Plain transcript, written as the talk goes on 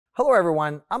Hello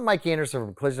everyone, I'm Mike Anderson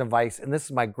from Collision Advice, and this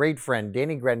is my great friend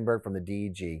Danny Gredenberg from the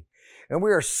DEG. And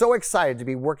we are so excited to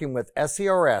be working with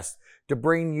SCRS to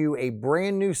bring you a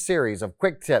brand new series of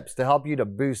quick tips to help you to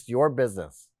boost your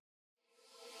business.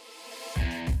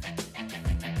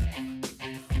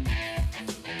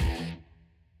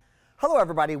 Hello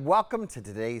everybody, welcome to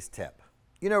today's tip.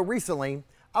 You know, recently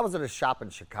I was at a shop in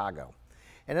Chicago,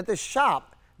 and at this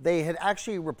shop they had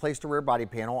actually replaced a rear body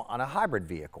panel on a hybrid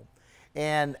vehicle.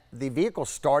 And the vehicle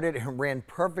started and ran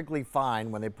perfectly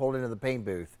fine when they pulled into the paint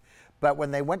booth. But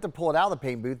when they went to pull it out of the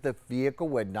paint booth, the vehicle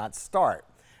would not start.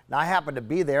 Now, I happened to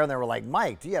be there and they were like,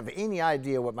 Mike, do you have any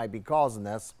idea what might be causing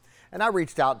this? And I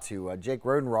reached out to Jake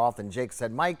Rodenroth, and Jake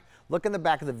said, Mike, look in the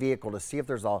back of the vehicle to see if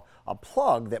there's a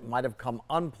plug that might have come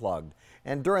unplugged.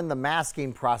 And during the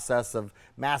masking process of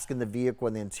masking the vehicle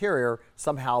and the interior,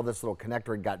 somehow this little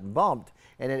connector had gotten bumped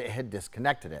and it had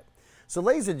disconnected it. So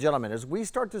ladies and gentlemen, as we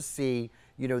start to see,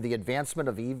 the advancement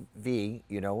of EV,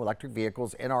 electric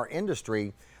vehicles in our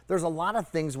industry, there's a lot of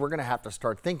things we're gonna have to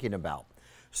start thinking about.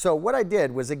 So what I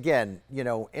did was, again,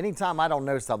 anytime I don't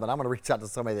know something, I'm gonna reach out to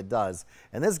somebody that does.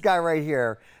 And this guy right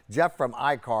here, Jeff from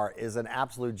iCar, is an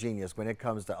absolute genius when it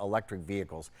comes to electric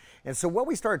vehicles. And so what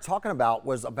we started talking about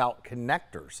was about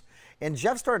connectors. And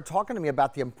Jeff started talking to me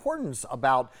about the importance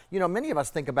about, many of us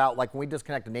think about, like, when we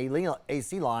disconnect an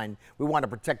AC line, we want to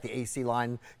protect the AC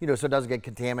line, so it doesn't get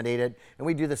contaminated. And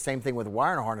we do the same thing with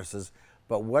wiring harnesses.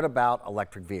 But what about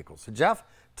electric vehicles? So Jeff,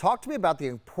 talk to me about the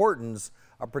importance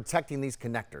of protecting these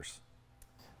connectors.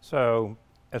 So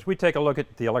as we take a look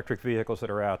at the electric vehicles that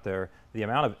are out there, the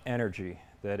amount of energy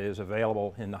that is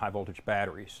available in the high voltage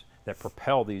batteries that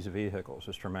propel these vehicles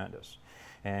is tremendous.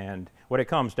 And what it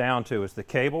comes down to is the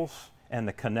cables and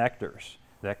the connectors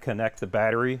that connect the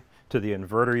battery to the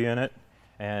inverter unit,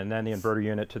 and then the inverter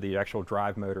unit to the actual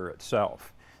drive motor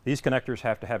itself. These connectors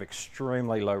have to have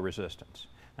extremely low resistance.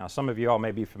 Now, some of you all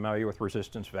may be familiar with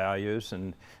resistance values,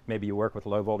 and maybe you work with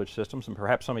low voltage systems, and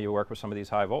perhaps some of you work with some of these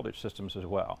high voltage systems as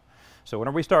well. So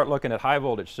whenever we start looking at high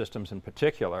voltage systems in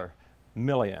particular,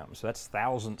 milliohms, that's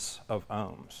thousands of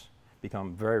ohms,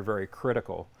 become very, very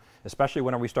critical, especially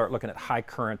when we start looking at high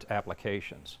current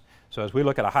applications. So as we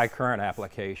look at a high current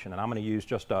application, and I'm going to use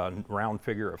just a round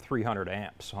figure of 300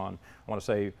 amps on, I want to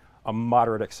say, a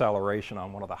moderate acceleration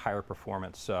on one of the higher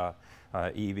performance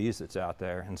EVs that's out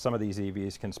there. And some of these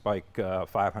EVs can spike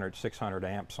 500, 600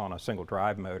 amps on a single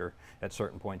drive motor at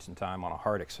certain points in time on a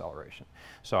hard acceleration.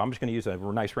 So I'm just going to use a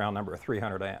nice round number of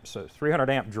 300 amps. So 300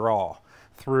 amp draw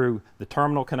through the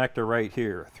terminal connector right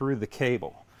here, through the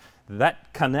cable.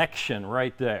 That connection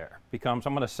right there becomes,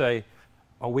 I'm going to say,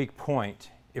 a weak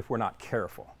point if we're not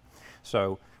careful.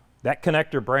 So that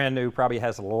connector, brand new, probably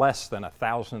has less than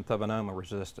 1,000th of an ohm of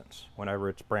resistance whenever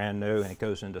it's brand new and it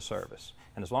goes into service.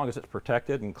 And as long as it's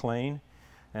protected and clean,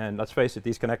 and let's face it,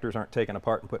 these connectors aren't taken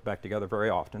apart and put back together very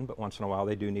often, but once in a while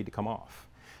they do need to come off.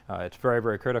 It's very,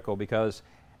 very critical, because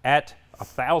at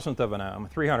 1,000th of an ohm,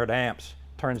 300 amps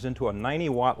turns into a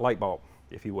 90-watt light bulb,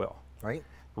 if you will.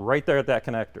 Right there at that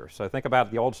connector. So think about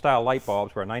the old style light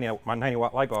bulbs where a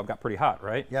 90-watt light bulb got pretty hot,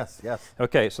 right? Yes, yes.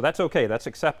 Okay, so that's okay, that's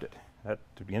accepted.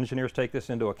 The engineers take this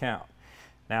into account.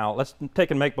 Now let's take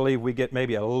and make believe we get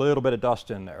maybe a little bit of dust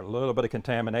in there, a little bit of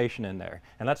contamination in there.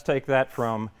 And let's take that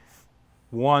from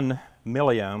 1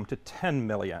 milliohm to 10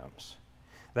 milliohms.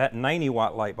 That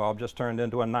 90-watt light bulb just turned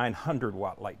into a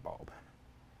 900-watt light bulb.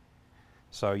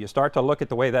 So you start to look at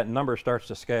the way that number starts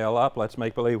to scale up. Let's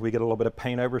make believe we get a little bit of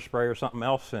paint overspray or something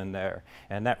else in there,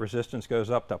 and that resistance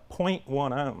goes up to 0.1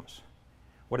 ohms.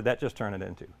 What did that just turn it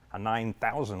into? A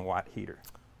 9,000-watt heater.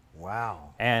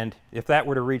 Wow. And if that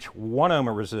were to reach 1 ohm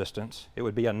of resistance, it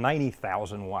would be a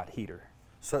 90,000-watt heater.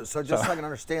 So just so I can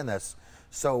understand this,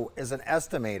 so as an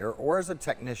estimator or as a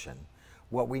technician,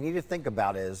 what we need to think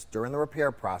about is, during the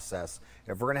repair process,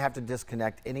 if we're going to have to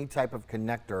disconnect any type of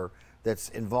connector that's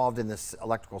involved in this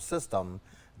electrical system,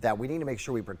 that we need to make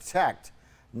sure we protect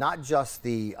not just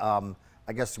the,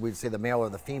 I guess we'd say the male or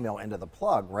the female end of the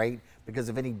plug, right? Because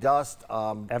if any dust,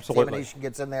 contamination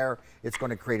gets in there, it's going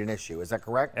to create an issue. Is that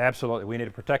correct? Absolutely. We need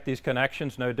to protect these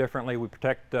connections no differently. We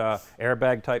protect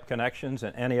airbag type connections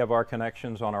and any of our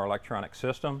connections on our electronic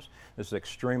systems. This is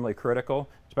extremely critical,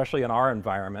 especially in our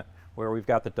environment where we've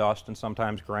got the dust and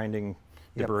sometimes grinding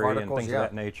debris and things of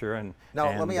that nature.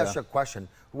 Now, let me ask you a question.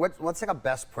 What's like a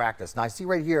best practice? Now, I see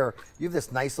right here, you have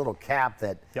this nice little cap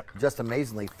that just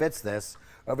amazingly fits this.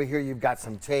 Over here, you've got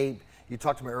some tape. You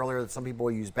talked to me earlier that some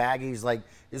people use baggies. Like,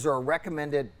 is there a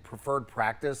recommended preferred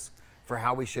practice for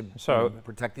how we should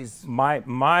protect these?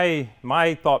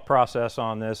 My thought process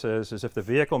on this is if the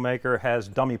vehicle maker has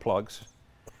dummy plugs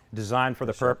designed for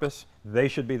the purpose, they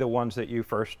should be the ones that you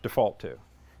first default to.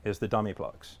 is the dummy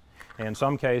plugs. In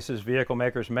some cases, vehicle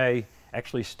makers may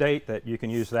actually state that you can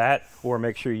use that, or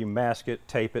make sure you mask it,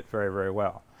 tape it very, very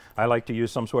well. I like to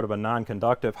use some sort of a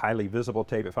non-conductive, highly visible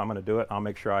tape. If I'm going to do it, I'll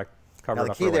make sure I cover it up really well.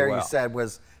 Now the key there you said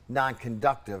was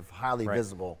non-conductive, highly Right.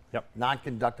 visible. Yep.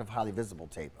 Non-conductive, highly visible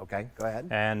tape. Okay, go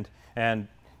ahead. And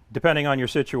depending on your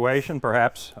situation,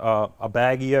 perhaps a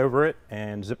baggie over it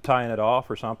and zip tying it off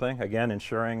or something. Again,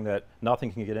 ensuring that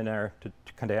nothing can get in there to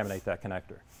contaminate that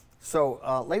connector.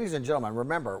 So, ladies and gentlemen,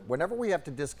 remember, whenever we have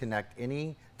to disconnect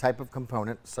any type of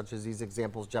component, such as these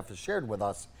examples Jeff has shared with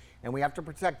us, and we have to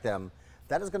protect them,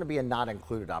 that is going to be a not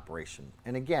included operation.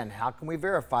 And again, how can we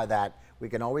verify that? We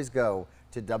can always go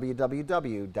to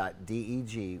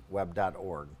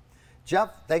www.degweb.org. Jeff,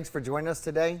 thanks for joining us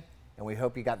today, and we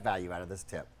hope you got value out of this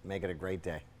tip. Make it a great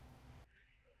day.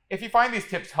 If you find these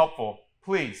tips helpful,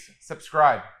 please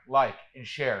subscribe, like, and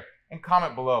share, and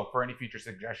comment below for any future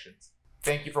suggestions.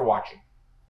 Thank you for watching.